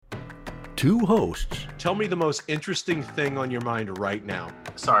Two hosts. Tell me the most interesting thing on your mind right now.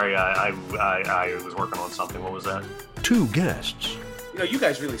 Sorry, I was working on something. What was that? Two guests. You know, you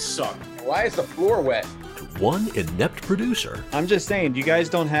guys really suck. Why is the floor wet? One inept producer. I'm just saying, you guys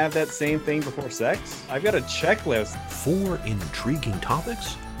don't have that same thing before sex? I've got a checklist. Four intriguing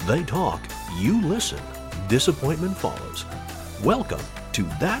topics. They talk, you listen. Disappointment follows. Welcome to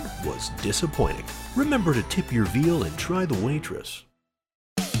That Was Disappointing. Remember to tip your veal and try the waitress.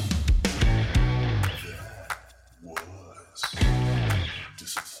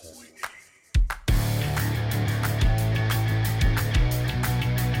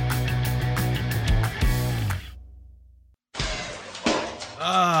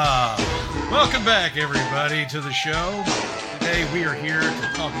 Welcome back, everybody, to the show. Today we are here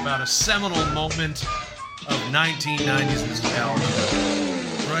to talk about a seminal moment of 1990s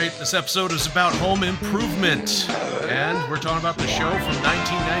nostalgia. Right? This episode is about home improvement. And we're talking about the show from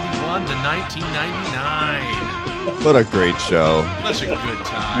 1991 to 1999. What a great show. Such a good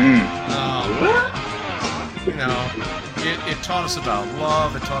time. You know, it taught us about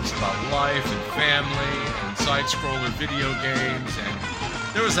love, it taught us about life and family and side-scroller video games, and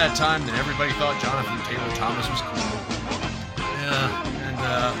there was that time that everybody thought Jonathan Taylor Thomas was cool. Yeah,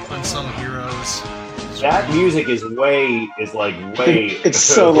 and Unsung Heroes. That music is way. It's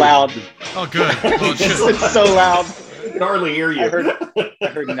so loud. Oh, good. Well, It's so loud. I can hardly hear you. I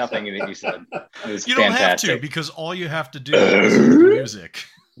heard nothing that you said. It was you don't fantastic. have to, because all you have to do is listen to the music.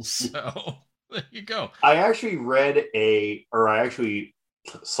 So, there you go. I actually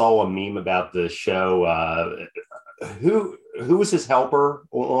saw a meme about the show. Who was his helper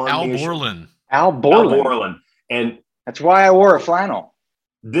on Al Borland. Al Borland. And that's why I wore a flannel.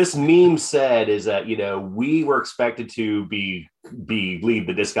 this meme said is that, you know, we were expected to believe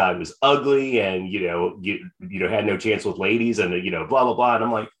that this guy was ugly and, you know, had no chance with ladies and, you know, blah, blah, blah. And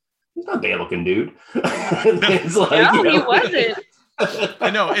I'm like, he's not a bad looking dude. It's like, no, he wasn't. I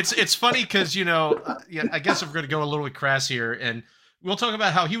know. It's funny because, you know, I guess if we're going to go a little bit crass here, and we'll talk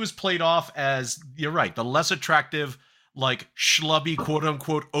about how he was played off as, you're right, the less attractive, like schlubby, quote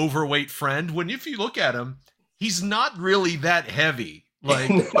unquote, overweight friend. When if you look at him, he's not really that heavy.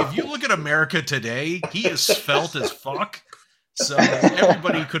 Like, if you look at America today, he is svelte as fuck. So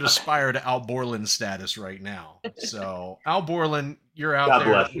everybody could aspire to Al Borland status right now. So Al Borland, you're out God there.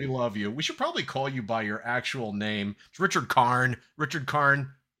 bless you. We love you. We should probably call you by your actual name. It's Richard Karn. Richard Karn,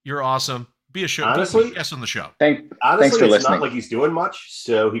 you're awesome. Be a show. Honestly, be a guest on the show. Thanks Honestly, for it's listening. not like he's doing much,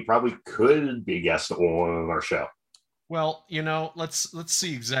 so he probably could be a guest on our show. Well, you know, let's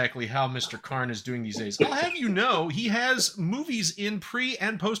see exactly how Mr. Karn is doing these days. I'll have you know, he has movies in pre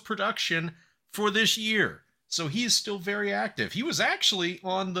and post production for this year. So he is still very active. He was actually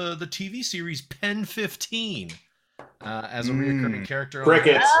on the TV series Pen 15 as a recurring character.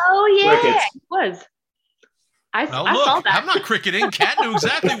 Crickets. Oh, yeah, Crickets. it was. I Well, saw look, that. I'm not cricketing. Kat knew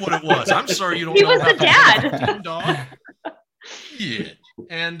exactly what it was. I'm sorry you don't He know was about the dad. Pen 15, dog. Yeah.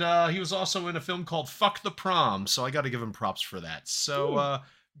 And he was also in a film called Fuck the Prom, so I got to give him props for that. So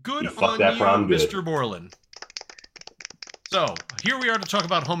good You fucked on that you, prom good. Mr. Borland. So here we are to talk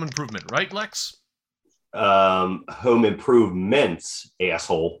about home improvement, right, Lex? Home improvements,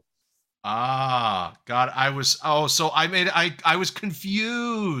 asshole. Ah, God, I was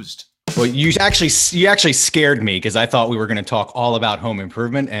confused. Well, you actually scared me because I thought we were going to talk all about home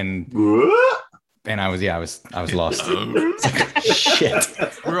improvement, and I was lost. Shit.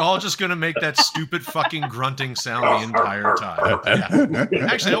 We're all just gonna make that stupid fucking grunting sound the entire time. Yeah.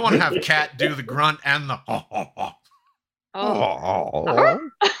 Actually, I want to have Kat do the grunt and the Oh.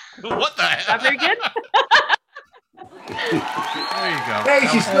 What the hell? Not very good. There you go. Hey,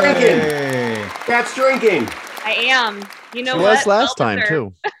 she's drinking. Hey. Cat's drinking. I am. You know She what? was last time, Elder.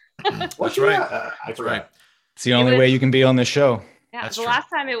 too. What's right. That's Right. It's the only was- way you can be on this show. Yeah, That's the true. last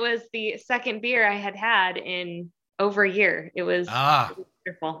time it was the second beer I had in over a year. It was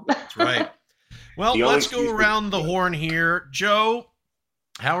wonderful. That's right. Well, The only let's go excuse we- around the horn here. Joe,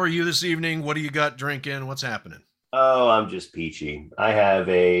 how are you this evening? What do you got drinking? What's happening? Oh, I'm just peachy. I have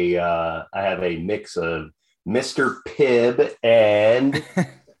a mix of Mr. Pibb and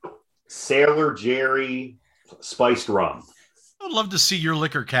Sailor Jerry spiced rum. I'd love to see your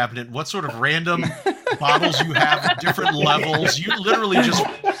liquor cabinet. What sort of random bottles you have at different levels. You literally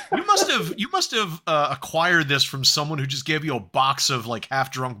you must have acquired this from someone who just gave you a box of like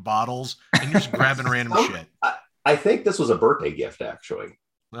half drunk bottles and you're just grabbing random shit. I think this was a birthday gift, actually,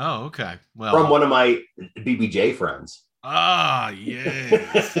 Oh, okay. Well, from one of my BBJ friends. ah, yeah.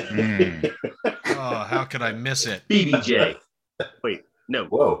 Mm. Oh, how could I miss it? BBJ. Wait, No.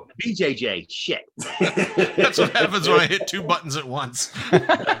 Whoa. BJJ. Shit. That's what happens when I hit 2 buttons at once.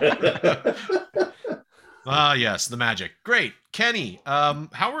 Yes, the magic. Great. Kenny, how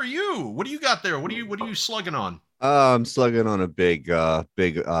are you? What do you got there? What are you slugging on? I'm slugging on a big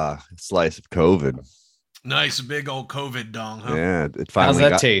slice of COVID. Nice big old COVID dong, huh? Yeah, it How's finally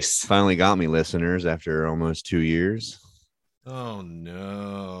that taste? finally got me, listeners, after almost 2 years. Oh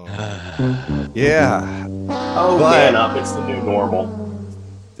no. Yeah. Oh, man up. It's the new normal.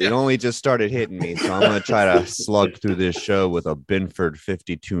 It only just started hitting me, so I'm going to try to slug through this show with a Binford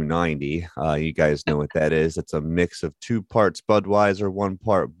 5290. You guys know what that is. It's a mix of 2 parts Budweiser, 1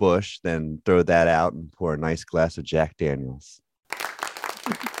 part Busch. Then throw that out and pour a nice glass of Jack Daniels.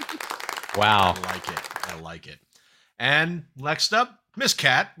 Wow. I like it. And next up, Miss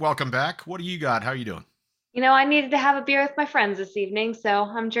Cat, welcome back. What do you got? How are you doing? You know, I needed to have a beer with my friends this evening, so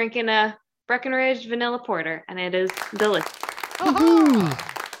I'm drinking a Breckenridge Vanilla Porter, and it is delicious.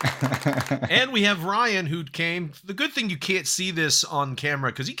 And we have Ryan, who came. The good thing you can't see this on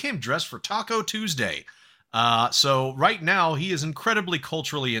camera because he came dressed for Taco Tuesday. So right now he is incredibly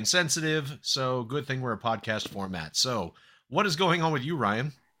culturally insensitive. So good thing we're a podcast format. So what is going on with you,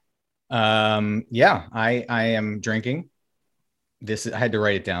 Ryan? Yeah, I am drinking. This I had to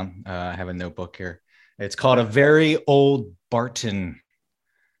write it down. I have a notebook here. It's called a Very Old Barton.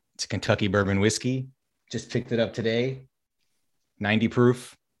 It's a Kentucky bourbon whiskey. Just picked it up today. 90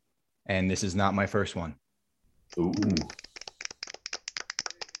 proof. And this is not my first one. Ooh.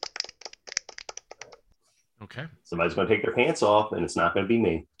 Okay. Somebody's going to take their pants off, and it's not going to be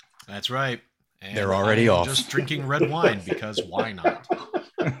me. That's right. And they're already off. Just drinking red wine because why not?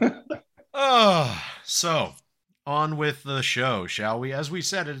 So on with the show, shall we? As we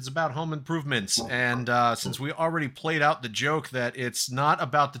said, it's about home improvements. And since we already played out the joke that it's not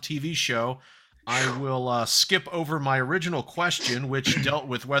about the TV show, I will skip over my original question, which dealt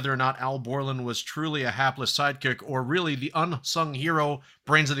with whether or not Al Borland was truly a hapless sidekick or really the unsung hero,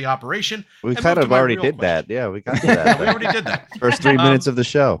 brains of the operation. We kind of already did that. Yeah, we got to that. We already did that. First 3 minutes of the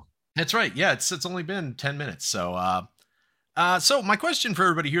show. That's right. Yeah, it's only been 10 minutes. So, so my question for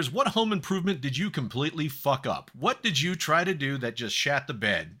everybody here is, what home improvement did you completely fuck up? What did you try to do that just shat the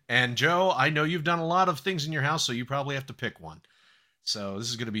bed? And Joe, I know you've done a lot of things in your house, so you probably have to pick one. So this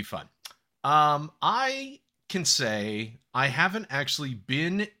is going to be fun. I can say I haven't actually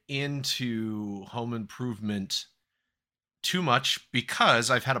been into home improvement too much because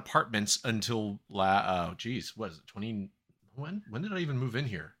I've had apartments until what is it? When did I even move in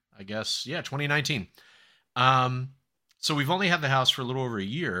here? I guess, yeah, 2019. So we've only had the house for a little over a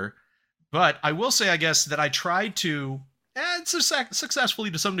year, but I will say, I guess, that I tried to,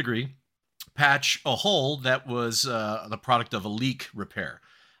 successfully to some degree, patch a hole that was the product of a leak repair.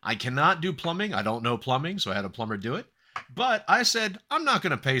 I cannot do plumbing. I don't know plumbing, so I had a plumber do it. But I said, I'm not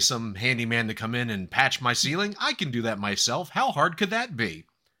going to pay some handyman to come in and patch my ceiling. I can do that myself. How hard could that be?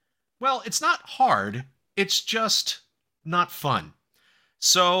 Well, it's not hard. It's just not fun.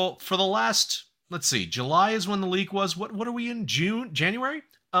 So for the last, let's see, July is when the leak was. What are we in? January?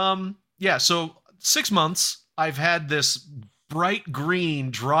 Yeah, so 6 months, I've had this bright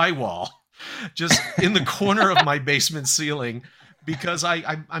green drywall just in the corner of my basement ceiling. Because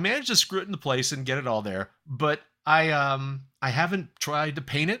I managed to screw it into place and get it all there, but I haven't tried to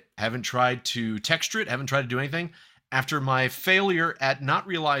paint it, haven't tried to texture it, haven't tried to do anything. After my failure at not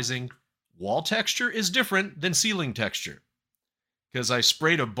realizing wall texture is different than ceiling texture, because I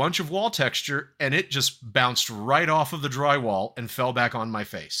sprayed a bunch of wall texture and it just bounced right off of the drywall and fell back on my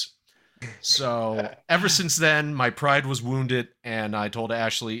face. So ever since then, my pride was wounded, and I told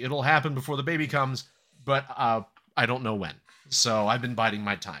Ashley it'll happen before the baby comes, but I don't know when. So I've been biding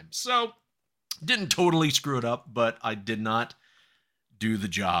my time. So didn't totally screw it up, but I did not do the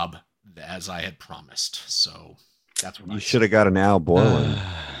job as I had promised. So that's what you should have got an Al Borland.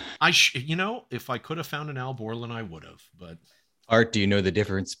 If I could have found an Al Borland, I would have. But Art, do you know the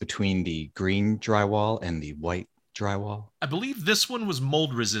difference between the green drywall and the white drywall? I believe this one was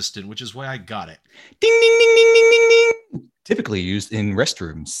mold resistant, which is why I got it. Ding, ding, ding, ding, ding, ding, ding. Typically used in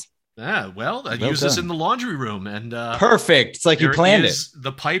restrooms. Yeah, well, I use this in the laundry room, and perfect. It's like you planned it.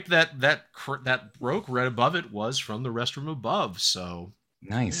 The pipe that broke right above it was from the restroom above. So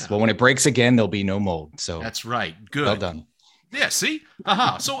nice. Yeah. Well, when it breaks again, there'll be no mold. So that's right. Good. Well done. Yeah. See.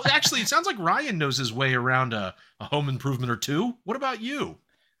 Aha. So actually, it sounds like Ryan knows his way around a home improvement or two. What about you?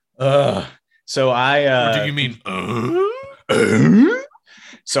 So I. Or do you mean?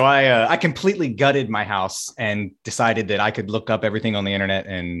 So I completely gutted my house and decided that I could look up everything on the internet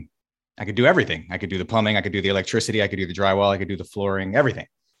and I could do everything. I could do the plumbing. I could do the electricity. I could do the drywall. I could do the flooring, everything.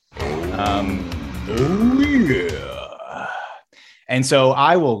 Oh, yeah. And so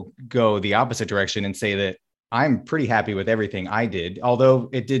I will go the opposite direction and say that I'm pretty happy with everything I did, although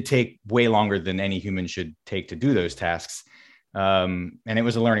it did take way longer than any human should take to do those tasks. And it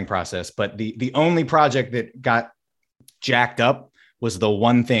was a learning process. But the only project that got jacked up was the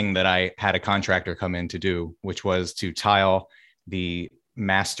one thing that I had a contractor come in to do, which was to tile the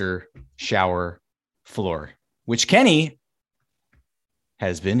master shower floor, which Kenny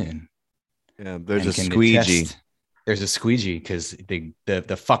has been in. Yeah, there's and a can squeegee. attest. There's a squeegee because the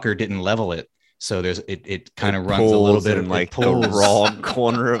fucker didn't level it. So it kind of runs a little bit in of like the pulls. wrong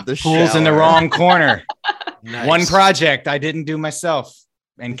corner of the Pulls in the shower. wrong corner. Nice. One project I didn't do myself.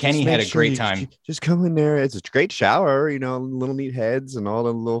 And Just Kenny make had a sure great you- time. Just come in there. It's a great shower, you know, little neat heads and all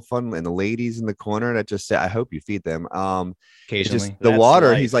the little fun, and the ladies in the corner that just say, I hope you feed them. It's Occasionally. just the That's water.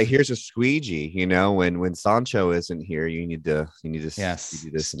 life. He's like, here's a squeegee. You know, when Sancho isn't here, you need to Yes. you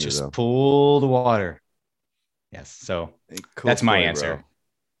do this into Just the- pull the water. Yes. So Hey, cool that's my story, answer. bro.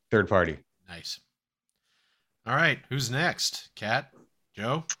 Third party. Nice. All right, who's next? Cat?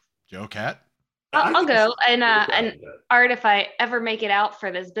 Joe? Joe, Cat? I'll go. And Art, if I ever make it out for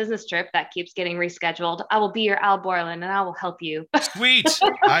this business trip that keeps getting rescheduled, I will be your Al Borland and I will help you. Sweet.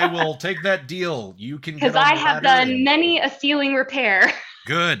 I will take that deal. You can get Because on I the have ladder done and- many a ceiling repair.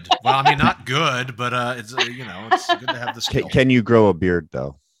 Good. Well, I mean, not good, but it's it's good to have the skill. Can you grow a beard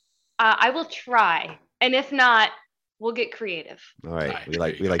though? I will try. And if not, we'll get creative. All right, Right, we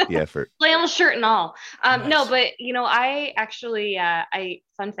like there you the effort. Flannel shirt and all. No, Nice. but I actually,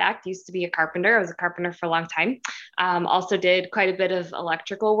 fun fact, used to be a carpenter. I was a carpenter for a long time. Also did quite a bit of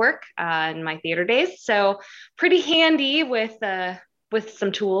electrical work in my theater days. So pretty handy with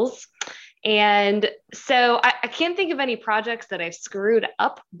some tools. And so I can't think of any projects that I've screwed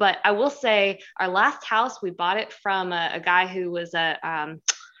up, but I will say our last house, we bought it from a guy who was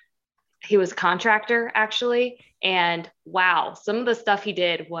he was a contractor actually. And wow, some of the stuff he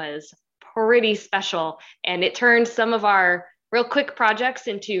did was pretty special. And it turned some of our real quick projects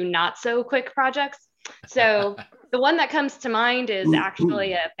into not so quick projects. So the one that comes to mind is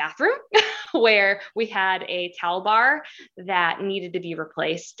actually a bathroom where we had a towel bar that needed to be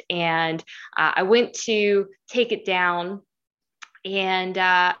replaced. And I went to take it down and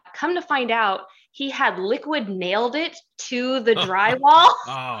come to find out he had liquid nailed it to the drywall.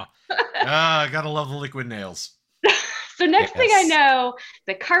 Oh, I gotta love the liquid nails. So next thing I Yes. know,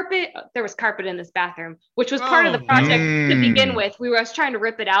 there was carpet in this bathroom, which was part of the Oh, project to begin Mm. with. I was trying to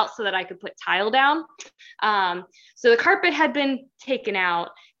rip it out so that I could put tile down. So the carpet had been taken out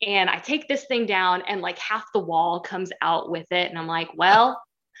and I take this thing down and like half the wall comes out with it. And I'm like, well,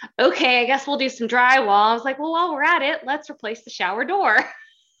 okay, I guess we'll do some drywall. I was like, well, while we're at it, let's replace the shower door.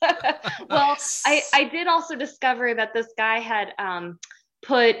 Well, I did also discover that this guy had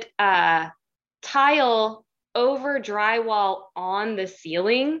put tile over drywall on the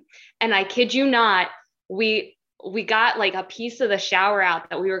ceiling. And I kid you not, we got like a piece of the shower out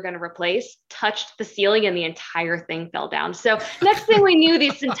that we were going to replace, touched the ceiling and the entire thing fell down. So next thing we knew,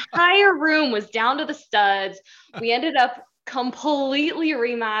 this entire room was down to the studs. We ended up completely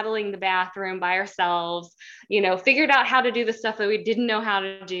remodeling the bathroom by ourselves, figured out how to do the stuff that we didn't know how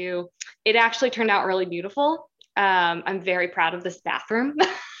to do. It actually turned out really beautiful. I'm very proud of this bathroom.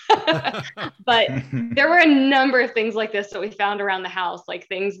 But there were a number of things like this that we found around the house, like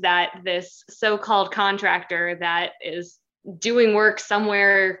things that this so-called contractor that is doing work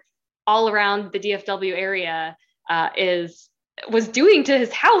somewhere all around the DFW area was doing to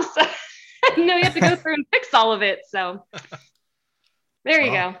his house. You have to go through and fix all of it. So there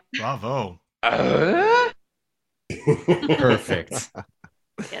you go. Bravo. Perfect.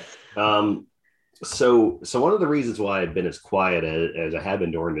 Yes. So one of the reasons why I've been as quiet as I have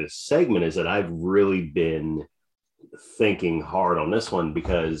been during this segment is that I've really been thinking hard on this one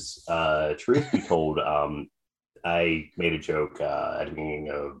because, truth be told, I made a joke at the beginning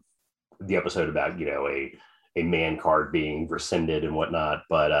of the episode about a man card being rescinded and whatnot,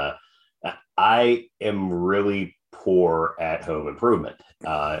 but I am really poor at home improvement.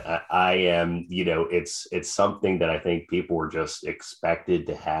 I am, it's something that I think people were just expected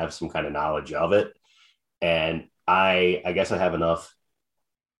to have some kind of knowledge of it. And I guess I have enough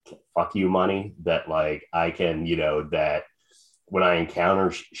fuck you money that like I can, that when I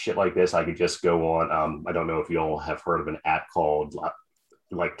encounter shit like this, I could just go on. I don't know if you all have heard of an app called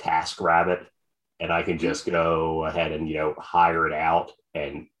like TaskRabbit, and I can just go ahead and, hire it out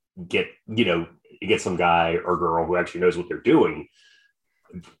and get some guy or girl who actually knows what they're doing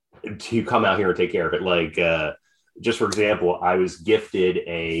to come out here and take care of it. Like, just for example, I was gifted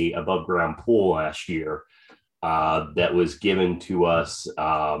a above ground pool last year that was given to us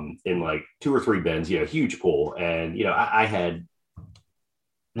in like 2 or 3 bins, huge pool. And, I had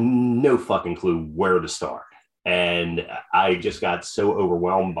no fucking clue where to start. And I just got so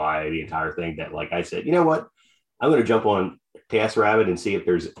overwhelmed by the entire thing that, like I said, you know what? I'm going to jump on TaskRabbit and see if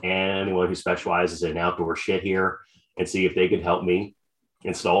there's anyone who specializes in outdoor shit here and see if they could help me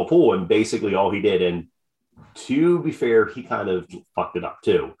install a pool. And basically all he did, and to be fair, he kind of fucked it up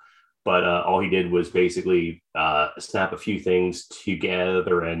too. But all he did was basically snap a few things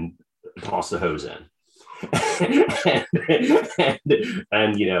together and toss the hose in.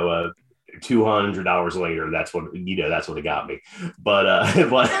 and $200 later, that's what it got me. But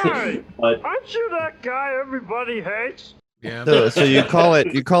Hey, but aren't you that guy everybody hates? Yeah. So you call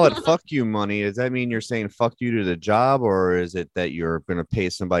it fuck you money. Does that mean you're saying fuck you to the job, or is it that you're going to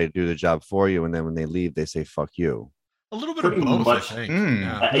pay somebody to do the job for you, and then when they leave, they say fuck you? A little bit of Pretty both, much. I think.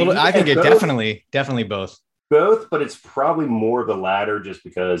 I think it both. definitely both. Both, but it's probably more of the latter, just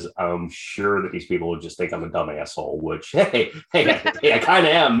because I'm sure that these people would just think I'm a dumb asshole, which hey, I kind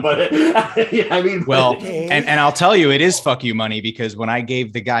of am, but yeah, I mean, Well, and I'll tell you, it is fuck you money, because when I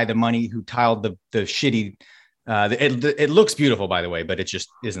gave the guy the money who tiled the shitty, it looks beautiful, by the way, but it just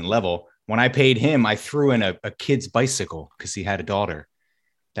isn't level. When I paid him, I threw in a kid's bicycle because he had a daughter.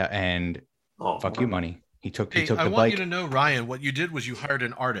 Fuck you money. He took the I want bike. you to know, Ryan, what you did was you hired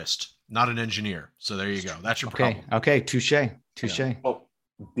an artist, not an engineer. So there you go. That's your problem. Okay. Touche. Well,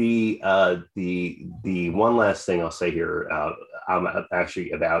 the one last thing I'll say here, I'm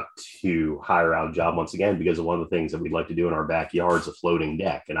actually about to hire out a job once again, because of one of the things that we'd like to do in our backyard is a floating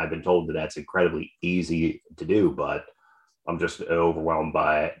deck, and I've been told that that's incredibly easy to do, but I'm just overwhelmed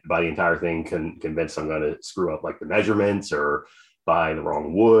by the entire thing, convinced I'm going to screw up like the measurements or buy the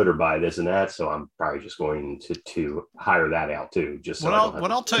wrong wood or buy this and that. So I'm probably just going to hire that out too. Just so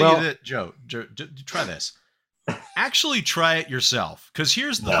I'll tell you that, Joe, try this. Actually try it yourself. Because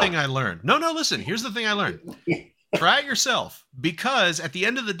here's the thing I learned. No, listen, here's the thing I learned. Try it yourself, because at the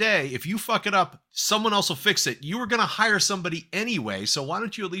end of the day, if you fuck it up, someone else will fix it. You were going to hire somebody anyway. So why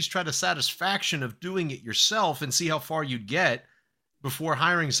don't you at least try the satisfaction of doing it yourself and see how far you'd get before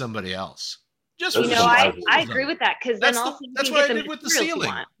hiring somebody else? Just I agree with that, because then also that's what I did with the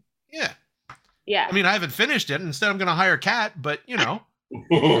ceiling. Yeah. I mean, I haven't finished it. Instead, I'm going to hire Kat, but No,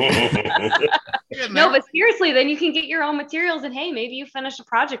 but seriously, then you can get your own materials, and hey, maybe you finish a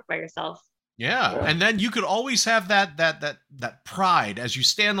project by yourself. Yeah, and then you could always have that pride as you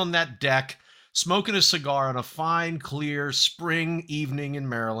stand on that deck, smoking a cigar on a fine, clear spring evening in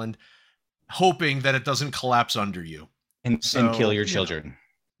Maryland, hoping that it doesn't collapse under you and kill your children.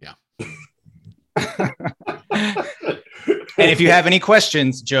 Yeah. And if you have any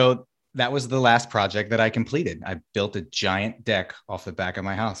questions, Joe, that was the last project that I completed. I built a giant deck off the back of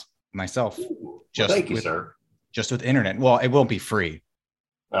my house myself. Thank you, sir. Just with internet. Well, it won't be free.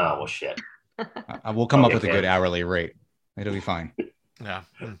 Oh, well, shit. I will come up with a good hourly rate. It'll be fine. Yeah.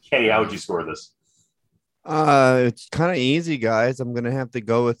 Kenny, how would you score this? It's kind of easy, guys. I'm gonna have to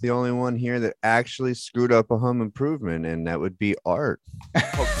go with the only one here that actually screwed up a home improvement, and that would be Art.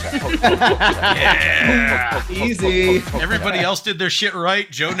 Yeah. Easy. Everybody else did their shit right.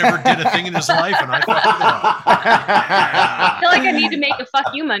 Joe never did a thing in his life, and I fucked it up. I feel like I need to make a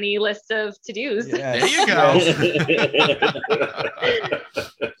fuck you money list of to-dos. There you go.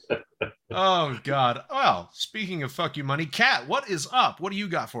 Oh, God. Well, speaking of fuck you money, Kat, what is up? What do you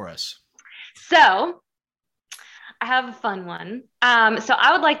got for us? So I have a fun one. So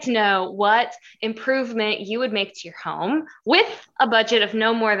I would like to know what improvement you would make to your home with a budget of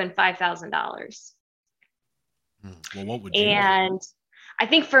no more than $5,000. Well, what would you And do? I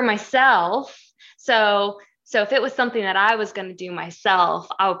think for myself, so if it was something that I was going to do myself,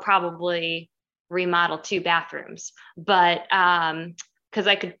 I would probably remodel 2 bathrooms. But because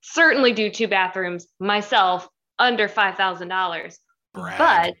I could certainly do 2 bathrooms myself under $5,000.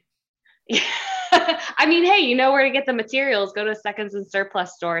 But I mean, hey, you know where to get the materials. Go to a seconds and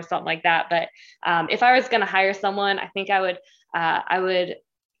surplus store or something like that. But if I was going to hire someone, I think I would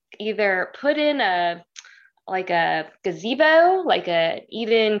either put in a gazebo, like a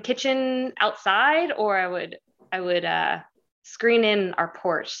eat-in kitchen outside, or I would screen in our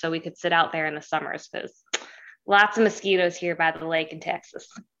porch so we could sit out there in the summers, because lots of mosquitoes here by the lake in Texas.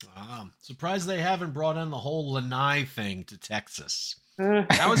 Surprised they haven't brought in the whole lanai thing to Texas.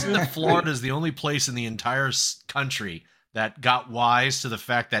 How is it that Florida is the only place in the entire country that got wise to the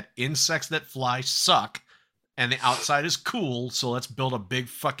fact that insects that fly suck and the outside is cool, so let's build a big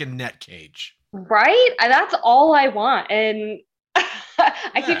fucking net cage? Right? That's all I want. And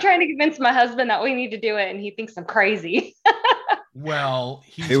I keep trying to convince my husband that we need to do it, and he thinks I'm crazy. Well,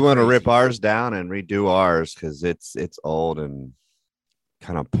 we want to rip ours down and redo ours because it's old and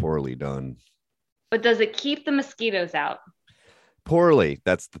kind of poorly done. But does it keep the mosquitoes out? Poorly.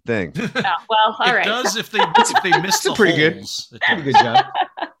 That's the thing. Oh, well, all It right. does if they miss the pretty good. holes. It Pretty does. good job.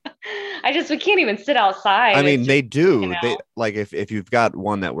 we can't even sit outside. I mean, It's they just, do. you know. They like if you've got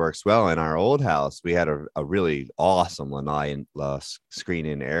one that works well. In our old house, we had a really awesome lanai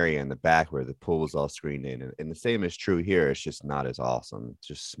screen-in area in the back where the pool was all screened in, and the same is true here. It's just not as awesome. It's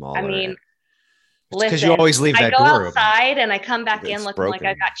just smaller. I mean, Because listen, you always leave I that go door open. outside and I come back in It's looking like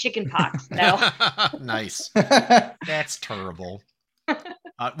I broken. got chicken pox. No. Nice. That's terrible.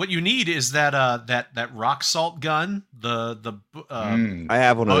 What you need is that that rock salt gun. I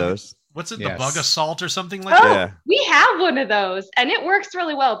have one of Bug- those. What's it? Yes. The bug assault or something like Oh, that. Yeah. we have one of those and it works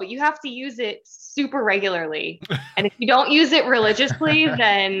really well, but you have to use it super regularly. And if you don't use it religiously,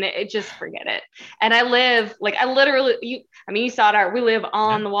 then just forget it. And I literally, you saw we live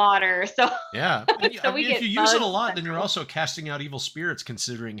on the water. So Yeah. And, So we if get you use it a bugs lot, then you're also casting out evil spirits,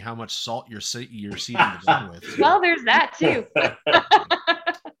 considering how much salt you're seeding the gun with. well, there's that too.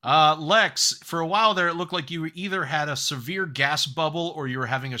 Lex, for a while there, it looked like you either had a severe gas bubble or you were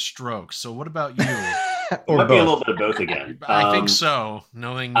having a stroke. So what about you? Or Might be a both. little bit of both again. I think so,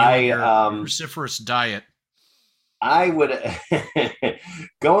 knowing you and your cruciferous diet. I would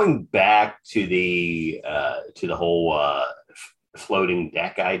going back to the whole floating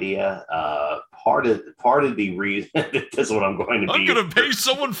deck idea. Part of the reason this is what I'm going to I'm be. gonna pay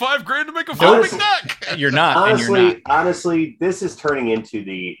someone $5,000 to make a Nope. floating deck. You're not. and you're not. Honestly, this is turning into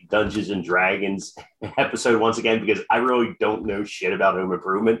the Dungeons and Dragons episode once again because I really don't know shit about home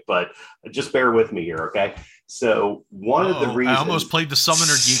improvement, but just bear with me here, okay? So one of the reasons I almost played the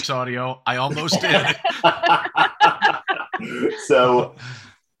Summoner Geeks audio. I almost did. So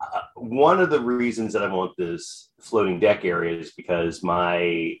one of the reasons that I want this floating deck area is because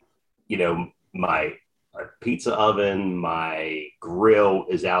my pizza oven, my grill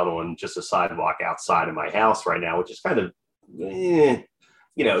is out on just a sidewalk outside of my house right now, which is kind of, it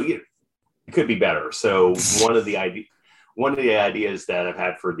could be better. So one of the ideas that I've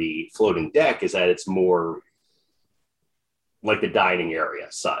had for the floating deck is that it's more like the dining area,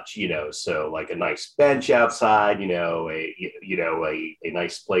 such, so like a nice bench outside, a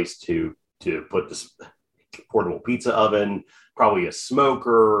nice place to put this portable pizza oven, probably a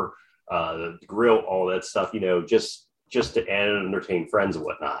smoker, the grill, all that stuff, just to entertain friends and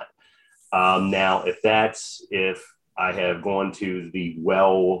whatnot. Now, if I have gone to the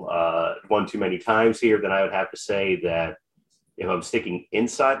well one too many times here, then I would have to say that if I'm sticking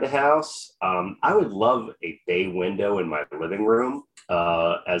inside the house, I would love a bay window in my living room.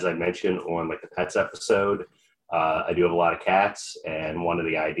 As I mentioned on like the pets episode, I do have a lot of cats, and one of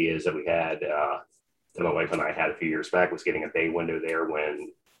the ideas that we had that my wife and I had a few years back was getting a bay window there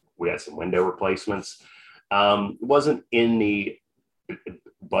when we had some window replacements. It wasn't in the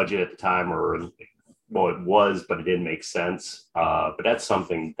budget at the time, it was, but it didn't make sense. But that's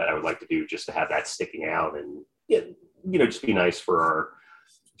something that I would like to do, just to have that sticking out, and just be nice for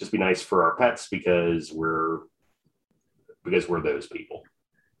our pets because we're those people.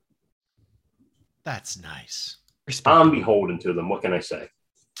 That's nice. I'm beholden to them. What can I say?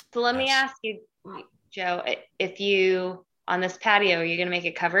 So let me ask you, Joe, if you, on this patio, are you going to make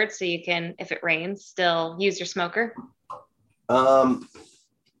it covered so you can, if it rains, still use your smoker? That's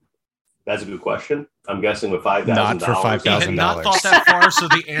a good question. I'm guessing with $5,000. Not for $5,000. He had not thought that far, so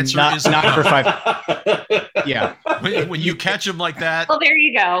the answer is not no. for $5,000. Yeah. When you catch him like that, Well, there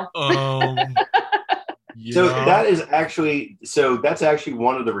you go. So yeah. that's actually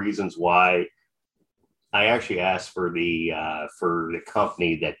one of the reasons why I actually asked for the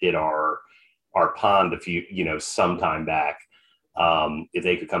company that did our pond some time back, if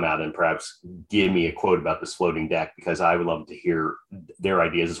they could come out and perhaps give me a quote about this floating deck, because I would love to hear their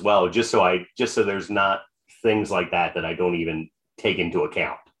ideas as well, just so there's not things like that I don't even take into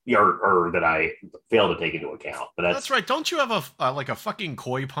account, or that I fail to take into account. But that's right. Don't you have a fucking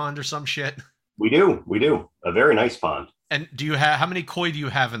koi pond or some shit? We do a very nice pond. And do you have, how many koi do you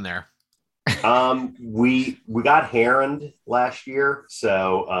have in there? We got herring last year,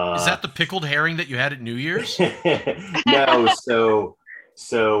 so Is that the pickled herring that you had at New Year's? No,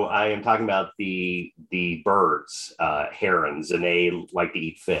 so I am talking about the birds, herons, and they like to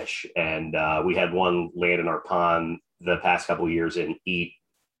eat fish. And we had one land in our pond the past couple of years and eat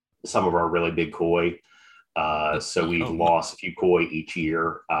some of our really big koi. So we've lost a few koi each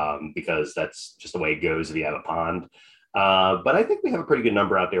year because that's just the way it goes if you have a pond. But I think we have a pretty good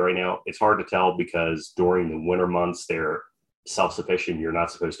number out there right now. It's hard to tell because during the winter months, they're self-sufficient. You're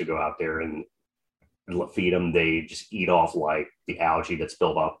not supposed to go out there and feed them. They just eat off like the algae that's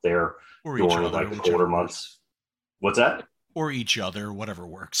built up there Or each during other, like the whichever colder months. What's that? Or each other, whatever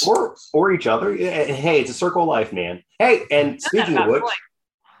works. Or each other. Hey, it's a circle of life, man. Hey, and speaking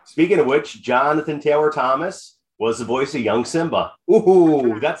of which, Jonathan Taylor Thomas was the voice of young Simba.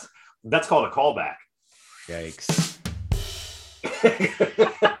 Ooh, that's called a callback. Yikes.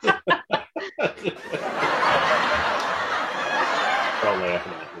 Don't laugh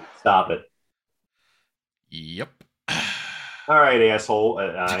at me. Stop it. Yep. All right, asshole.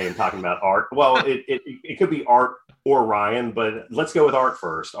 I am talking about art. Well, it could be art or Ryan, but let's go with art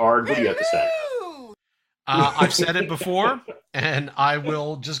first. Art, what do you have to say? I've said it before, and I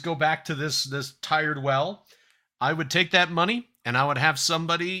will just go back to this tired well. I would take that money, and I would have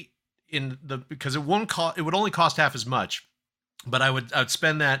somebody because it would only cost half as much, but I would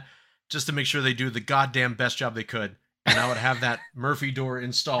spend that just to make sure they do the goddamn best job they could, and I would have that Murphy door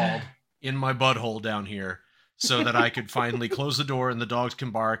installed in my butthole down here, so that I could finally close the door and the dogs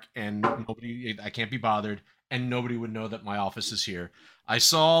can bark and I can't be bothered, and nobody would know that my office is here. I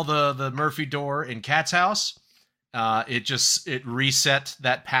saw the Murphy door in Cat's house. It reset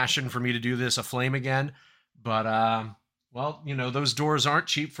that passion for me to do this aflame again. But well, those doors aren't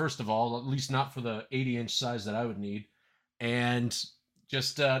cheap, first of all, at least not for the 80-inch size that I would need. And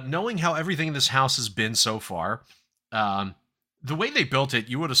just knowing how everything in this house has been so far, the way they built it,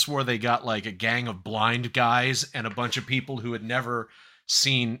 you would have swore they got like a gang of blind guys and a bunch of people who had never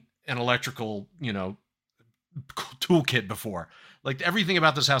seen an electrical, toolkit before. Like, everything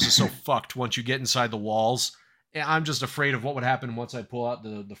about this house is so fucked once you get inside the walls. And I'm just afraid of what would happen once I pull out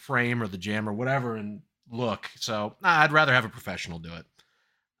the frame or the jam or whatever and look. So I'd rather have a professional do it.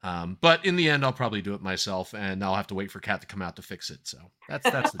 But in the end, I'll probably do it myself, and I'll have to wait for Kat to come out to fix it. So that's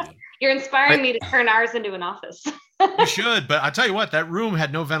the deal. You're inspiring me to turn ours into an office. You should, but I tell you what, that room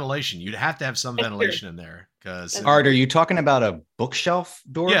had no ventilation. You'd have to have some ventilation in there. Because Art, are you talking about a bookshelf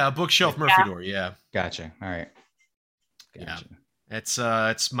door? Yeah, a bookshelf Murphy door. Yeah. Gotcha. All right. Gotcha. Yeah.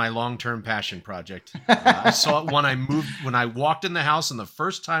 It's my long-term passion project. I saw it when I walked in the house, and the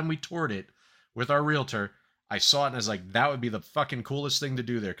first time we toured it with our realtor, I saw it and I was like, that would be the fucking coolest thing to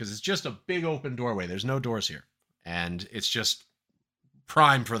do there, because it's just a big open doorway. There's no doors here, and it's just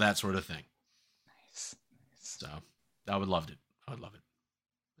prime for that sort of thing. Nice. So I would love it. I would love it.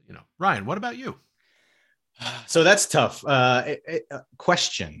 Ryan, what about you? So that's tough.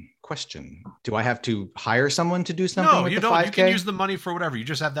 Question. Do I have to hire someone to do something? No, with you the don't. 5K? You can use the money for whatever. You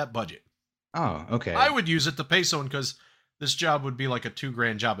just have that budget. Oh, okay. I would use it to pay someone, because this job would be like a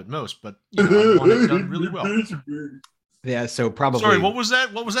 $2,000 job at most, but I want it done really well. Yeah, so probably. Sorry, what was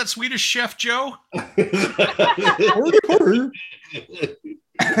that? What was that, Swedish Chef Joe?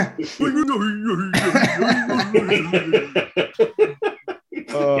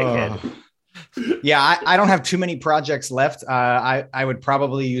 Yeah, I don't have too many projects left. I would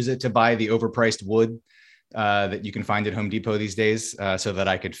probably use it to buy the overpriced wood that you can find at Home Depot these days, so that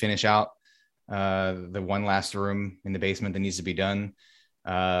I could finish out the one last room in the basement that needs to be done.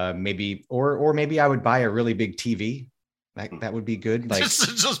 Maybe I would buy a really big TV. That would be good. Like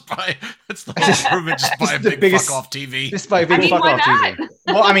just buy. That's the whole improvement. Just buy a big fuck off TV. Just buy a big fuck off TV.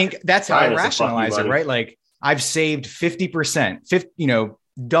 Well, I mean, that's how I rationalize it, money. right? Like, I've saved 50%.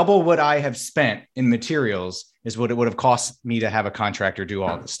 Double what I have spent in materials is what it would have cost me to have a contractor do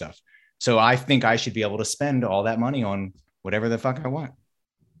all this stuff. So I think I should be able to spend all that money on whatever the fuck I want,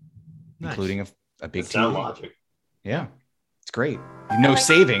 including a big TV. Sound logic. Yeah, it's great. No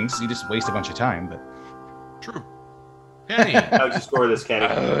savings. You just waste a bunch of time. But True. Kenny. How would you score this, Kenny?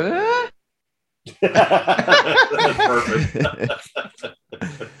 That's perfect.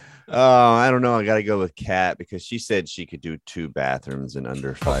 I don't know. I got to go with Kat, because she said she could do 2 bathrooms in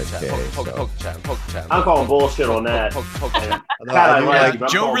under 5K. I'm calling bullshit on that.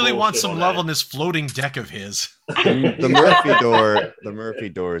 Joe really wants some love on this floating deck of his. The Murphy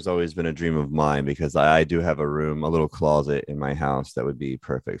door has always been a dream of mine, because I do have a little closet in my house that would be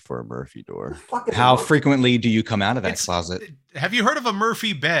perfect for a Murphy door. how frequently do you come out of that closet? Have you heard of a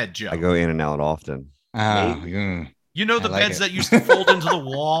Murphy bed, Joe? I go in and out often. You know the I like beds it. that used to fold into the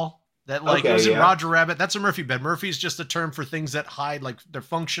wall? That Okay, it was in yeah. Roger Rabbit. That's a Murphy bed. Murphy is just a term for things that hide, like, they're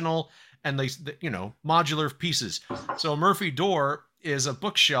functional and they modular pieces. So a Murphy door is a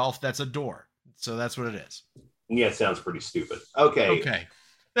bookshelf that's a door. So that's what it is. Yeah, it sounds pretty stupid. Okay.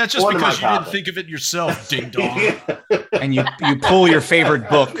 That's just On to my because you didn't topic. think of it yourself, ding dong. And you pull your favorite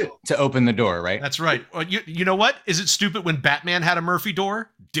book to open the door, right? That's right. Well, you know what? Is it stupid when Batman had a Murphy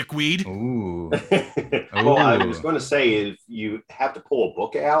door? Dickweed. Ooh. Well, I Ooh. was going to say, if you have to pull a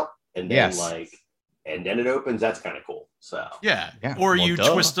book out and then Yes. and then it opens, that's kind of cool. So Yeah. Yeah, Or well, you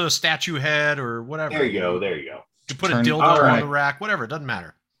duh. twist a statue head or whatever. there you go. To put a Turn- dildo All on right. the rack, whatever. It doesn't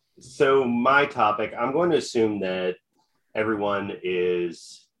matter. So my topic, I'm going to assume that everyone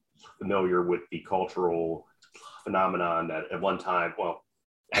is familiar with the cultural phenomenon that at one time, well,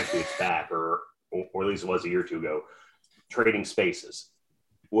 actually it's back, or at least it was a year or two ago, trading spaces,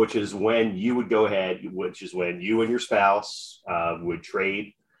 which is when you would go ahead, which is when you and your spouse would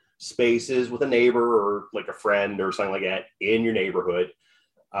trade spaces with a neighbor or like a friend or something like that in your neighborhood.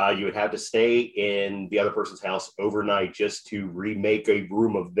 You would have to stay in the other person's house overnight just to remake a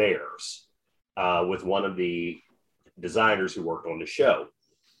room of theirs with one of the designers who worked on the show.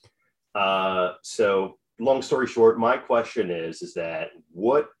 So long story short, my question is that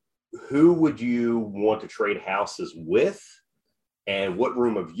who would you want to trade houses with? And what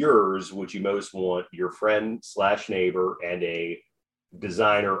room of yours would you most want your friend / neighbor and a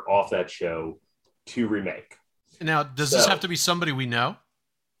designer off that show to remake? Now, does this have to be somebody we know?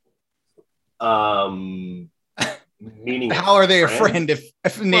 Meaning how are they a friend if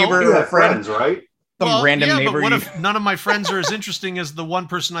a neighbor you or a have friend, friends, right? some random neighbor? But what if none of my friends are as interesting as the one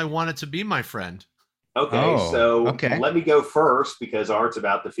person I wanted to be my friend? Okay, let me go first because Art's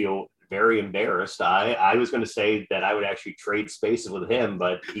about to feel very embarrassed. I was going to say that I would actually trade spaces with him,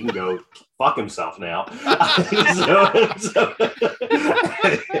 but he can go fuck himself now.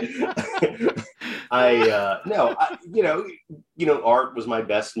 Art was my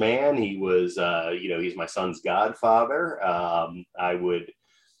best man. He was, he's my son's godfather. I would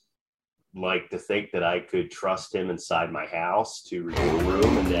like to think that I could trust him inside my house to record a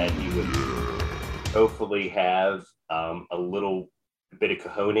room, and that he would hopefully have a little bit of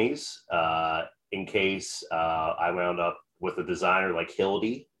cojones in case I wound up with a designer like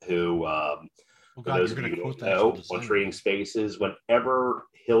Hildy, who, for those of you who don't know, on Trading Spaces, whenever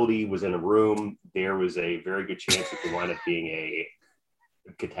Hildy was in a room, there was a very good chance it could wind up being a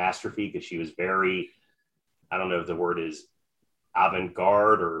catastrophe because she was very, I don't know if the word is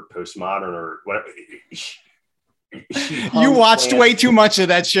avant-garde or postmodern or whatever. You watched way too much of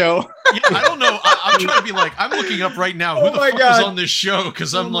that show. Yeah, I don't know. I'm trying to be like, I'm looking up right now who the fuck was on this show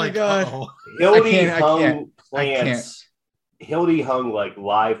because I'm like, oh, Hildy hung plants. Hildy hung like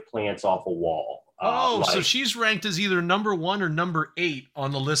live plants off a wall. So she's ranked as either number 1 or number 8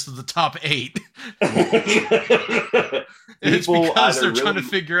 on the list of the top 8. It's because they're trying to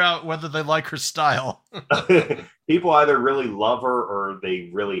figure out whether they like her style. People either really love her or they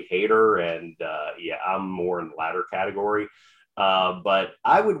really hate her. And I'm more in the latter category. But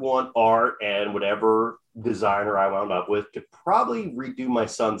I would want Art and whatever designer I wound up with to probably redo my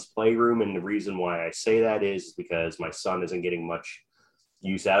son's playroom. And the reason why I say that is because my son isn't getting much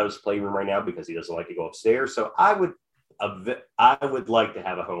use out of his playroom right now because he doesn't like to go upstairs. So I would like to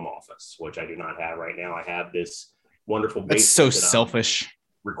have a home office, which I do not have right now. I have this wonderful basement. That's so selfish.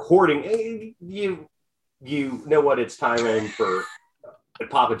 Recording. You know what? It's time in for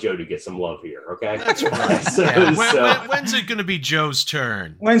Papa Joe to get some love here. Okay. That's right. When's it going to be Joe's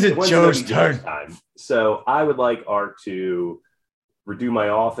turn? When's Joe's turn? Time? So I would like Art to redo my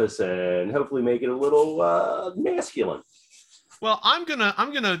office and hopefully make it a little masculine. Well, I'm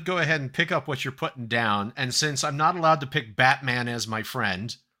gonna go ahead and pick up what you're putting down, and since I'm not allowed to pick Batman as my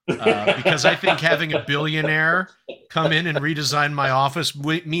friend, because I think having a billionaire come in and redesign my office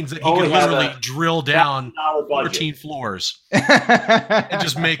means that he can literally drill down 14 floors and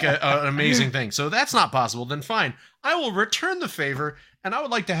just make an amazing thing. So that's not possible. Then fine, I will return the favor, and I would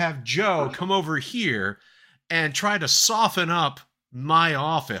like to have Joe come over here and try to soften up my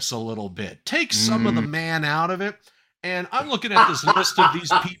office a little bit, take some of the man out of it. And I'm looking at this list of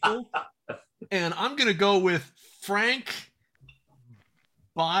these people, and I'm going to go with Frank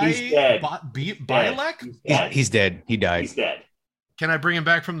Bielek. He's dead. He died. He's dead. Can I bring him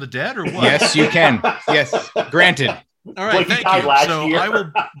back from the dead or what? Yes, you can. Yes, granted. All right, thank you. So I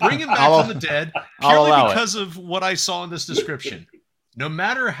will bring him back from the dead purely because of what I saw in this description. No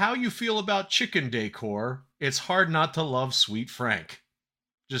matter how you feel about chicken decor, it's hard not to love Sweet Frank.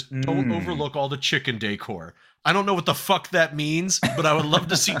 Just don't overlook all the chicken decor. I don't know what the fuck that means, but I would love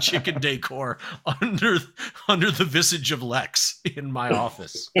to see chicken decor under the visage of Lex in my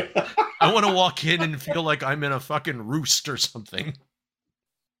office. I want to walk in and feel like I'm in a fucking roost or something.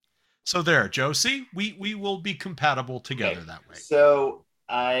 So there, Josie, we will be compatible together that way. So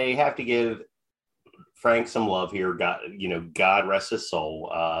I have to give Frank some love here. God rest his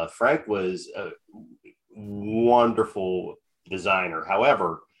soul. Frank was a wonderful designer.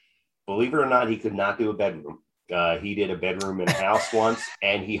 However, believe it or not, he could not do a bedroom. He did a bedroom in a house once,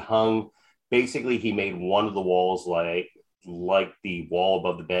 and he made one of the walls like the wall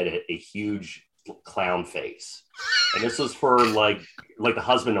above the bed, a huge clown face. And this was for like the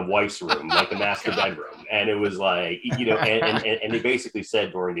husband and wife's room, like the master bedroom. And it was like, you know, and they basically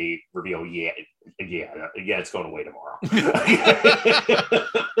said during the reveal, yeah, it's going away tomorrow.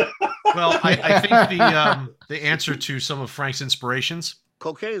 Well, I think the answer to some of Frank's inspirations.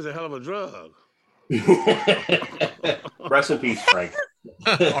 Cocaine is a hell of a drug. Rest in peace, Frank.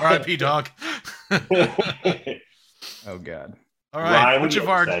 R.I.P. dog. Oh God. All right. Ryan, which what of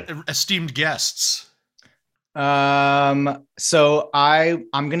do our you have to esteemed guests? So I'm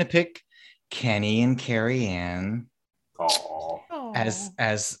gonna pick Kenny and Carrie Ann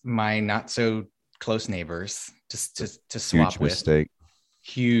as my not so close neighbors, just to swap Huge with. mistake.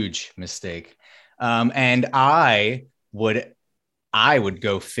 Huge mistake. And I would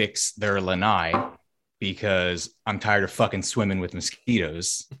go fix their lanai because I'm tired of fucking swimming with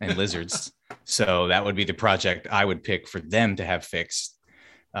mosquitoes and lizards. So that would be the project I would pick for them to have fixed.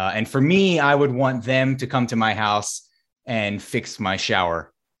 And for me, I would want them to come to my house and fix my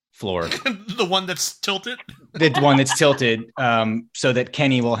shower floor. The one that's tilted? The one that's tilted, so that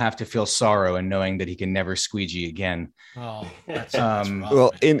Kenny will have to feel sorrow and knowing that he can never squeegee again. Oh, that's Well,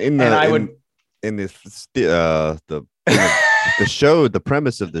 rough, in the show, the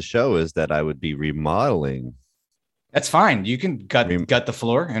premise of the show is that I would be remodeling. That's fine. You can gut the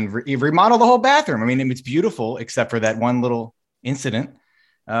floor and remodel the whole bathroom. I mean, it's beautiful except for that one little incident.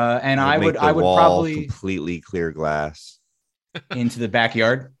 And I would probably completely clear glass into the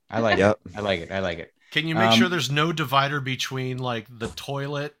backyard. I like it. I like it. Can you make sure there's no divider between like the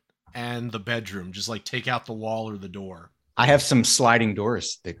toilet and the bedroom? Just like take out the wall or the door. I have some sliding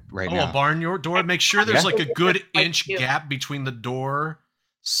doors now. A barn door. Make sure there's like a good inch gap between the door,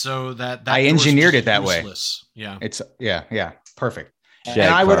 so that I engineered it that way. Yeah, it's perfect. Shag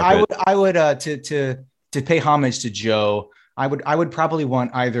and I carpet. would to pay homage to Joe. I would probably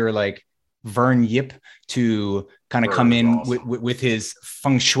want either like Vern Yip to kind of come in with his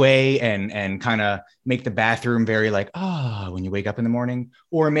feng shui and kind of make the bathroom very like, when you wake up in the morning,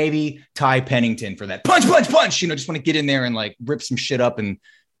 or maybe Ty Pennington for that punch, you know, just want to get in there and like rip some shit up and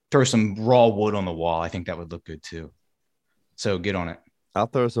throw some raw wood on the wall. I think that would look good too. So get on it. I'll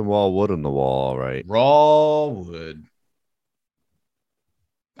throw some raw wood on the wall. All right. Raw wood.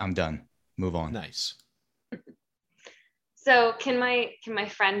 I'm done. Move on. Nice. So can my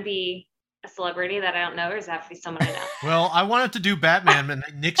friend be a celebrity that I don't know, or does that have to be someone I know? Well, I wanted to do Batman, and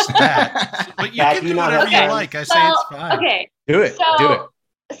I nixed that. But you can do whatever you like. I say it's fine. Okay. Do it.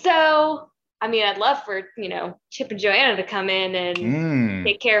 So, I mean, I'd love for, you know, Chip and Joanna to come in and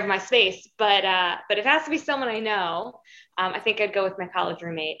take care of my space. But if it has to be someone I know, I think I'd go with my college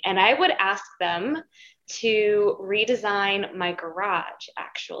roommate. And I would ask them to redesign my garage,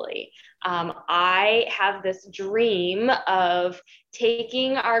 actually. I have this dream of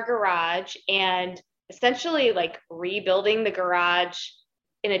taking our garage and essentially like rebuilding the garage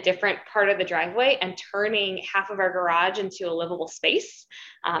in a different part of the driveway and turning half of our garage into a livable space,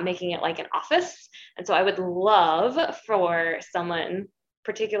 making it like an office. And so I would love for someone,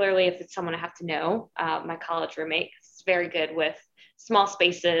 particularly if it's someone I have to know, my college roommate is very good with small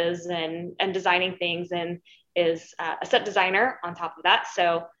spaces and designing things, and is a set designer on top of that.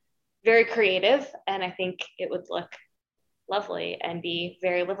 So very creative. And I think it would look lovely and be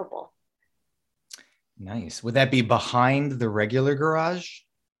very livable. Nice. Would that be behind the regular garage?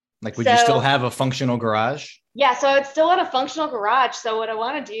 Like, would you still have a functional garage? Yeah, so it's still a functional garage. So what I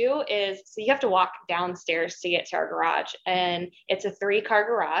want to do is, so you have to walk downstairs to get to our garage, and it's a 3-car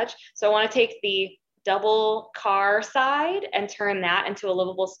garage. So I want to take the double car side and turn that into a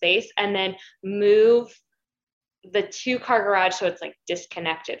livable space, and then move the 2-car garage so it's like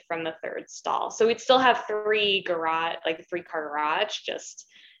disconnected from the 3rd stall. So we'd still have 3-car garage, just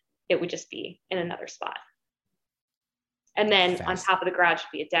it would just be in another spot. And then on top of the garage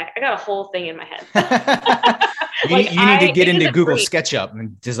would be a deck. I got a whole thing in my head. you need to get into Google SketchUp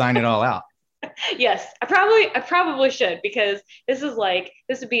and design it all out. Yes, I probably should, because this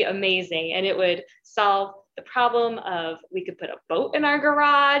would be amazing, and it would solve the problem of, we could put a boat in our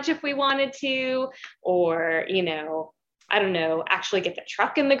garage if we wanted to, or, you know, I don't know, actually get the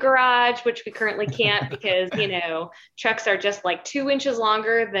truck in the garage, which we currently can't because, you know, trucks are just like 2 inches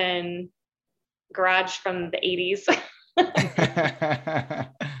longer than garage from the 80s.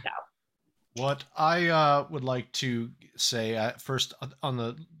 What I would like to say first on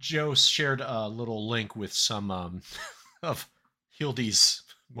the Joe shared a little link with some of Hildy's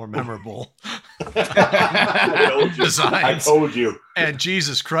more memorable designs. I told you. And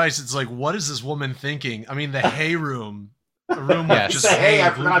Jesus Christ, it's like, what is this woman thinking? I mean, the hay room, a room with just hay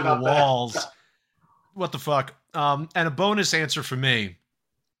glued to the walls. What the fuck? And a bonus answer for me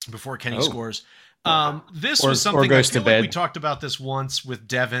before Kenny Oh. scores. This Or- was or something I goes feel to like we bed. talked about this once with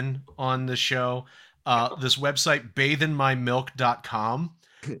Devin on the show. This website, bathinmymilk.com.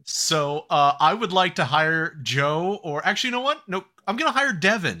 So I would like to hire Joe, or actually, you know what? No, I'm going to hire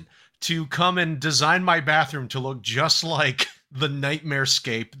Devin to come and design my bathroom to look just like the nightmare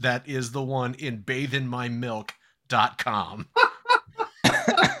scape that is the one in bathinmymilk.com.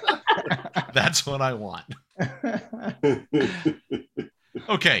 That's what I want.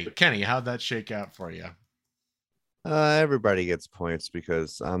 Okay, Kenny, how'd that shake out for you? Everybody gets points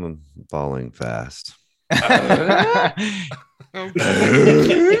because I'm falling fast.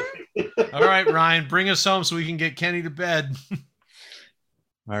 Okay. All right, Ryan, bring us home so we can get Kenny to bed.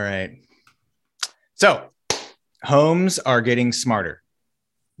 All right. So homes are getting smarter,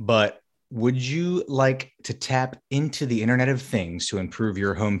 but would you like to tap into the Internet of Things to improve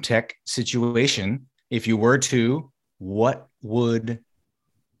your home tech situation? If you were to, what would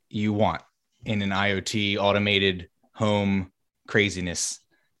you want in an IoT automated home craziness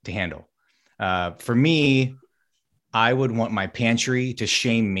to handle? For me, I would want my pantry to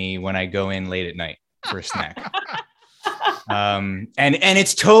shame me when I go in late at night for a snack. And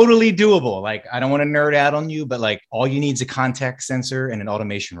it's totally doable. Like, I don't want to nerd out on you, but like all you need is a contact sensor and an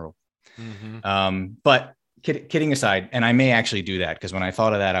automation rule. Mm-hmm. But kidding aside, and I may actually do that because when I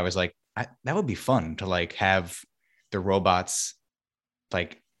thought of that, I was like, that would be fun to like have the robots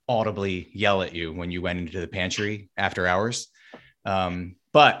like audibly yell at you when you went into the pantry after hours.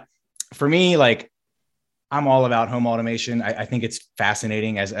 But for me, like, I'm all about home automation. I think it's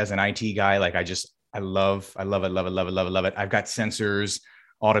fascinating as an IT guy. Like, I love it. I've got sensors,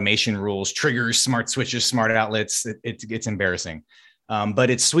 automation rules, triggers, smart switches, smart outlets. It's embarrassing. But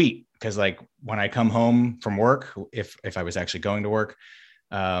it's sweet because like when I come home from work, if I was actually going to work,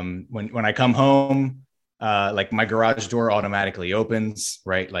 when I come home, like my garage door automatically opens,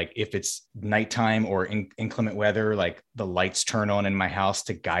 right? Like if it's nighttime or inclement weather, like the lights turn on in my house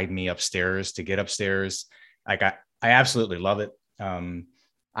to guide me upstairs to get upstairs. Like I absolutely love it.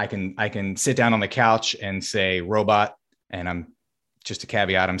 I can sit down on the couch and say robot, and I'm just a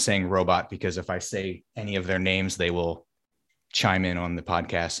caveat. I'm saying robot because if I say any of their names, they will chime in on the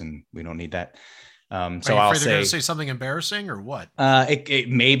podcast and we don't need that. So I'll they're going to say something embarrassing or what? It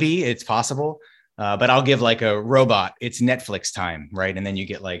maybe it's possible. But I'll give like a robot, it's Netflix time, right? And then you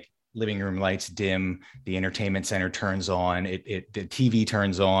get like living room lights dim, the entertainment center turns on, the TV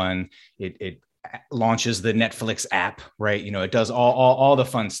turns on, it launches the Netflix app, right? You know, it does all the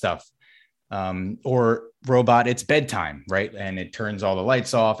fun stuff. Or robot, it's bedtime, right? And it turns all the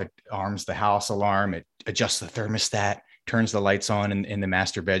lights off, it arms the house alarm, it adjusts the thermostat, turns the lights on in the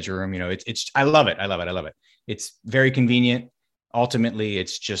master bedroom. You know, I love it. It's very convenient. Ultimately,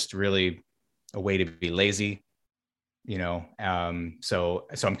 it's just really a way to be lazy, you know? So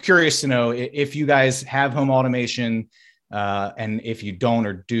I'm curious to know if you guys have home automation, and if you don't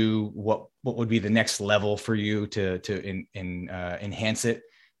or do, what would be the next level for you to enhance it?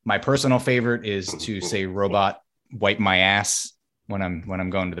 My personal favorite is to say robot wipe my ass when I'm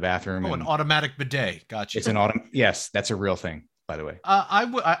going to the bathroom. Oh, an automatic bidet. Gotcha. It's yes, that's a real thing, by the way.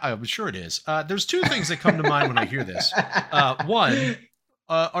 I'm sure it is. There's two things that come to mind when I hear this. One,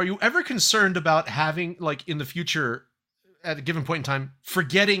 are you ever concerned about having, like, in the future, at a given point in time,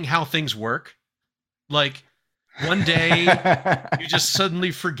 forgetting how things work? Like, one day you just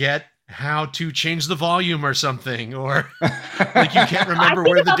suddenly forget how to change the volume or something, or like you can't remember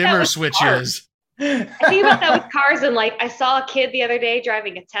where the dimmer switch is. I think about that with cars, and like I saw a kid the other day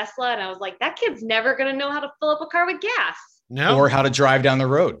driving a Tesla, and I was like, that kid's never going to know how to fill up a car with gas. No. Or how to drive down the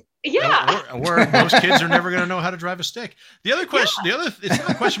road. Yeah. Or most kids are never going to know how to drive a stick. The other question, it's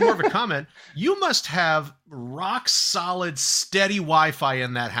not a question, more of a comment. You must have rock solid, steady Wi-Fi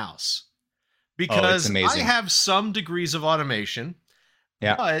in that house, because I have some degrees of automation,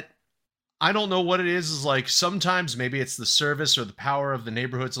 but I don't know what it is like sometimes maybe it's the service or the power of the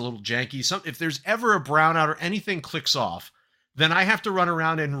neighborhood's a little janky. If there's ever a brownout or anything clicks off, then I have to run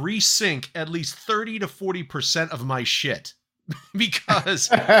around and resync at least 30 to 40% of my shit. Because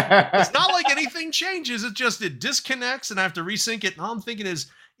it's not like anything changes. It disconnects and I have to resync it. And all I'm thinking is,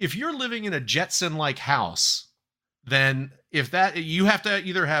 if you're living in a Jetson-like house, then you have to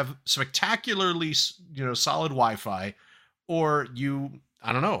either have spectacularly, solid Wi-Fi, or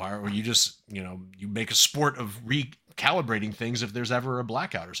I don't know, or you just, you make a sport of recalibrating things if there's ever a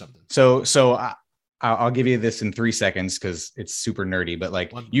blackout or something. So I'll give you this in 3 seconds because it's super nerdy, but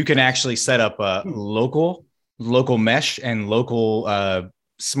like you can actually set up a local mesh and local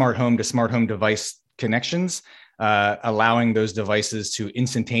smart home to smart home device connections, allowing those devices to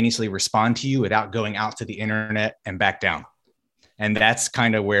instantaneously respond to you without going out to the internet and back down. And that's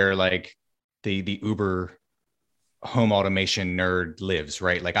kind of where like the Uber home automation nerd lives,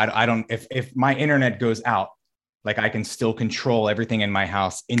 right? Like I don't, if my internet goes out, like I can still control everything in my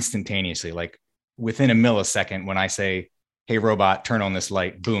house instantaneously, like within a millisecond. When I say, hey robot, turn on this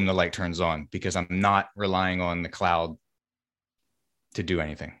light, boom, the light turns on, because I'm not relying on the cloud to do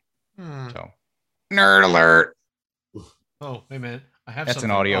anything. So nerd alert. Oh, hey man, I have That's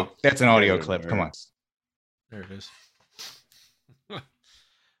something. an audio. Oh, That's an audio clip. Come on. there it is.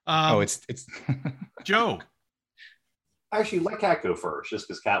 It's Joe. Actually, let Kat go first, just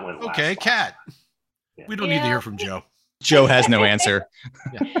because Kat went last. Okay, spot. Kat. Yeah. We don't need to hear from Joe. Joe has no answer.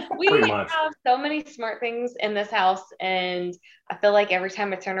 We Pretty much. have so many smart things in this house, and I feel like every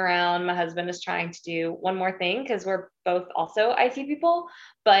time I turn around, my husband is trying to do one more thing because we're both also IT people.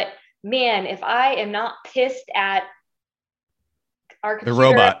 But man, if I am not pissed at our computer, The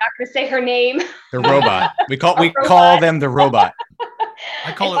robot. I'm not going to say her name. The robot. We call robot. them the robot.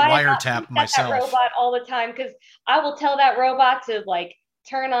 I call If it I am not wiretap pissed at myself. that robot all the time, because I will tell that robot to like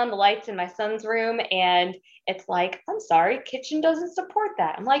turn on the lights in my son's room, and it's like, I'm sorry, kitchen doesn't support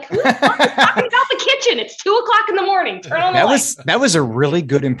that. I'm like, who the fuck is talking about the kitchen? It's 2:00 in the morning. Turn on the lights. That was a really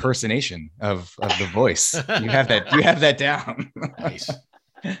good impersonation of the voice. You have that down. Nice.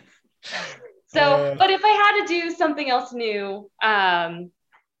 So, but if I had to do something else new,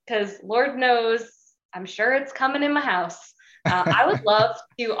 because Lord knows, I'm sure it's coming in my house. I would love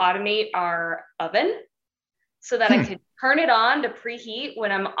to automate our oven so that I could turn it on to preheat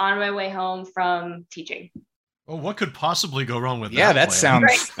when I'm on my way home from teaching. Oh, what could possibly go wrong with that? Yeah, that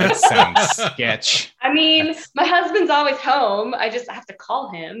plan? sounds sketch. I mean, my husband's always home. I just have to call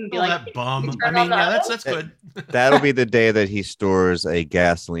him and be Oh, like, that bum. "Can you I turn mean, on the yeah, oven?" that's good. That'll be the day that he stores a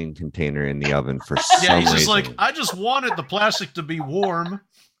gasoline container in the oven for Yeah, some he's just reason. like, I just wanted the plastic to be warm.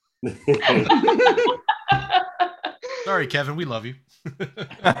 Sorry, Kevin, we love you.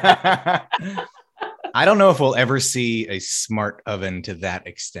 I don't know if we'll ever see a smart oven to that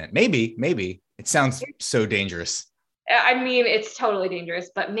extent. Maybe. It sounds so dangerous. I mean, it's totally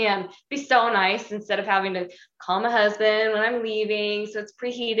dangerous, but man, it'd be so nice instead of having to call my husband when I'm leaving. So it's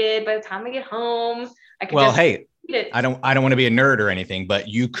preheated by the time I get home. I can Well, just hey, heat it. I don't want to be a nerd or anything, but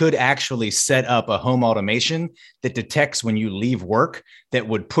you could actually set up a home automation that detects when you leave work that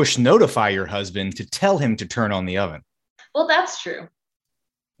would push notify your husband to tell him to turn on the oven. Well, that's true.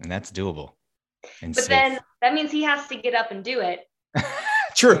 And that's doable. And But safe. then that means he has to get up and do it.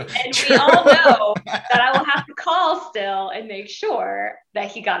 True. And we all know that I will have to call still and make sure that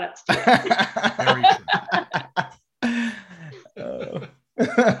he got up to do it. Very true.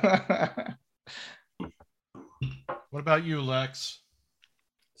 What about you, Lex?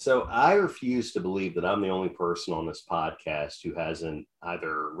 So I refuse to believe that I'm the only person on this podcast who hasn't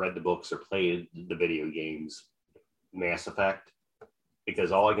either read the books or played the video games Mass Effect,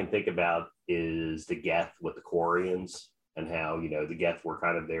 because all I can think about is the Geth with the Quarians and how, the Geth were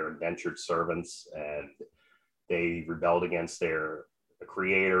kind of their indentured servants, and they rebelled against their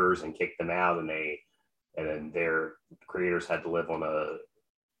creators and kicked them out, and then their creators had to live on a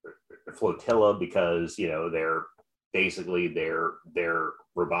flotilla because they're basically their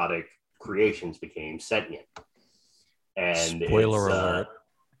robotic creations became sentient. And Spoiler alert.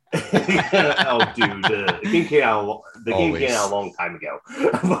 Oh, dude, the game came out a long time ago.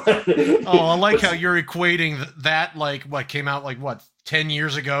 Oh, I like how you're equating that, like, what came out, 10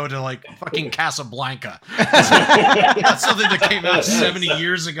 years ago to, like, fucking Casablanca. That's something that came out 70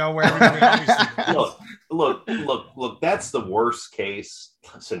 years ago where everybody obviously... Look, that's the worst case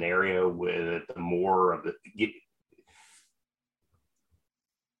scenario with the more of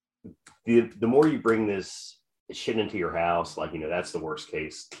the more you bring this shit into your house, that's the worst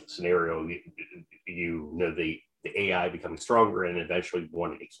case scenario. The AI becoming stronger and eventually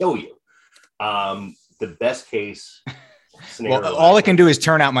wanting to kill you. The best case scenario. Well, all I can do is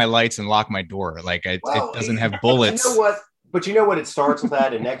turn out my lights and lock my door. It doesn't have bullets. You know what? But you know what? It starts with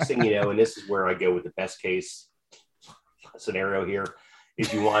that, and next thing you know, and this is where I go with the best case scenario here,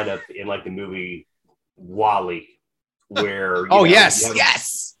 is you wind up in like the movie WALL-E, where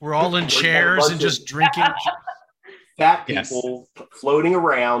yes, we're all in chairs and just drinking. Fat people floating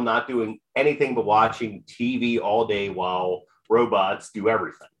around, not doing anything but watching TV all day while robots do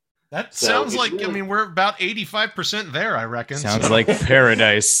everything. That sounds like, really, we're about 85% there, I reckon. Sounds like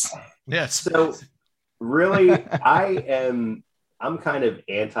paradise. Yes. So really, I'm kind of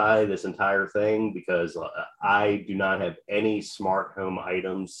anti this entire thing because I do not have any smart home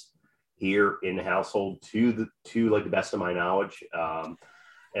items here in the household to the best of my knowledge. And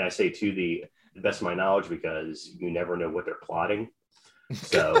I say to the best of my knowledge because you never know what they're plotting.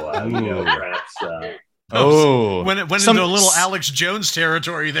 So, perhaps Oh, when it went into a little Alex Jones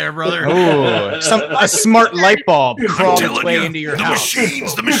territory there, brother. Oh, a smart light bulb crawled its telling way you, into your the house.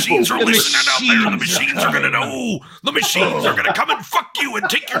 the machines are listening out there. The machines are gonna know. The machines are gonna come and fuck you and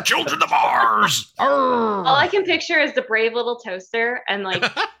take your children to Mars. All I can picture is the brave little toaster and like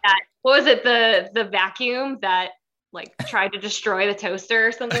that. What was it? The vacuum that like tried to destroy the toaster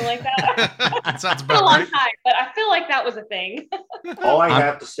or something like that. That sounds For a about long right. time, but I feel like that was a thing. All I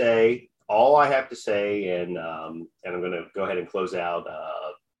have to say, and I'm going to go ahead and close out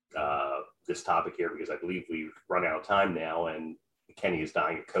this topic here because I believe we've run out of time now, and Kenny is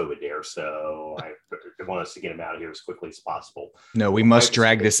dying of COVID there, so I want us to get him out of here as quickly as possible. No, we must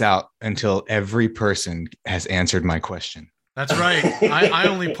drag this out until every person has answered my question. That's right. I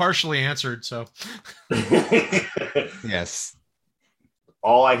only partially answered, so. Yes.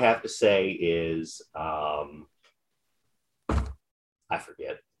 All I have to say is, I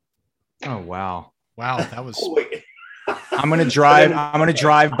forget. Oh wow! Wow, that was. Oh, wait. I'm gonna drive. I'm gonna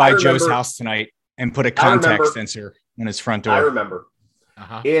drive by remember- Joe's house tonight and put a contact sensor on his front door. I remember.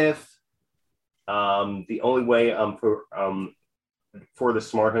 Uh-huh. If the only way for the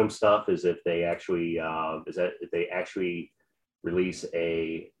smart home stuff is if they actually release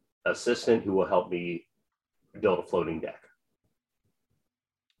a assistant who will help me build a floating deck.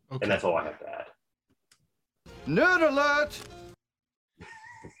 Okay. And that's all I have to add. Nerd alert!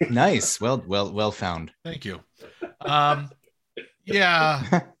 Nice. Well found. Thank you.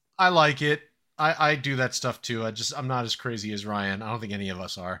 Yeah, I like it. I do that stuff too. I'm not as crazy as Ryan. I don't think any of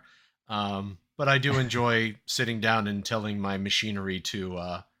us are. But I do enjoy sitting down and telling my machinery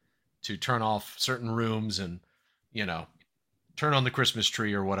to turn off certain rooms and, turn on the Christmas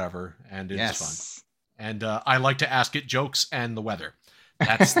tree or whatever. And it's fun. And I like to ask it jokes and the weather.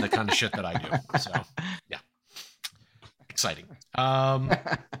 That's the kind of shit that I do. So, yeah. Exciting. Yeah.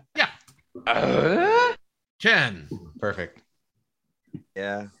 Ken. Perfect.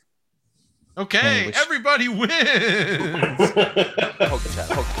 Yeah. Okay, everybody wins.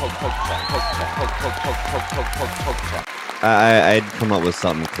 I'd come up with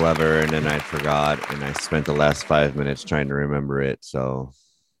something clever and then I forgot, and I spent the last 5 minutes trying to remember it. So,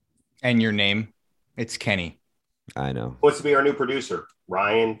 and your name? It's Kenny. I know. What's to be our new producer?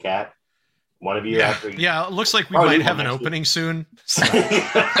 Ryan, Kat, one of you. Yeah, after yeah. It looks like we Probably might have an next week. opening soon. So.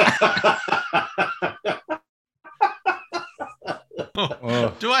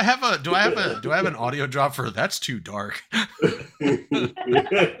 Oh, do I have an audio drop for that's too dark?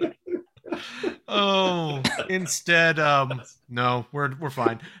 Oh, instead, no, we're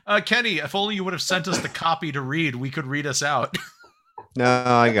fine. Kenny, if only you would have sent us the copy to read, we could read us out. No,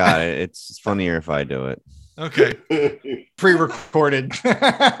 I got it. It's funnier if I do it. Okay. Pre-recorded.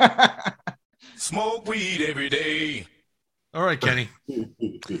 Smoke weed every day. All right, Kenny.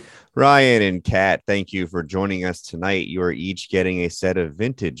 Ryan and Kat, thank you for joining us tonight. You are each getting a set of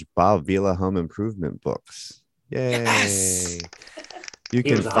vintage Bob Vila home improvement books. Yay! Yes! You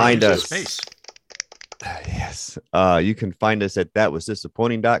can find us. Space. Yes. You can find us at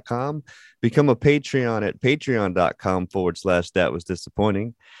thatwasdisappointing.com. Become a Patreon at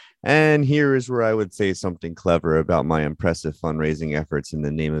patreon.com/thatwasdisappointing. And here is where I would say something clever about my impressive fundraising efforts in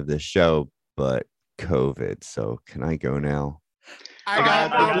the name of this show, but COVID. So can I go now? I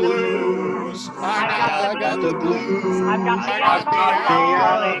got the blues. I got the blues. I got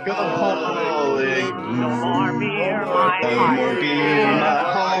the alcoholic. No more beer, my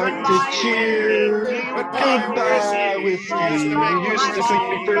heart to cheer. But goodbye with you. Used to think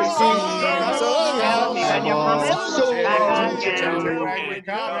me first And you're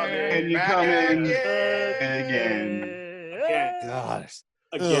coming and you're coming again. God.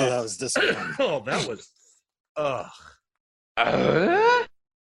 Again. that was disappointing. Oh, that was. Ugh.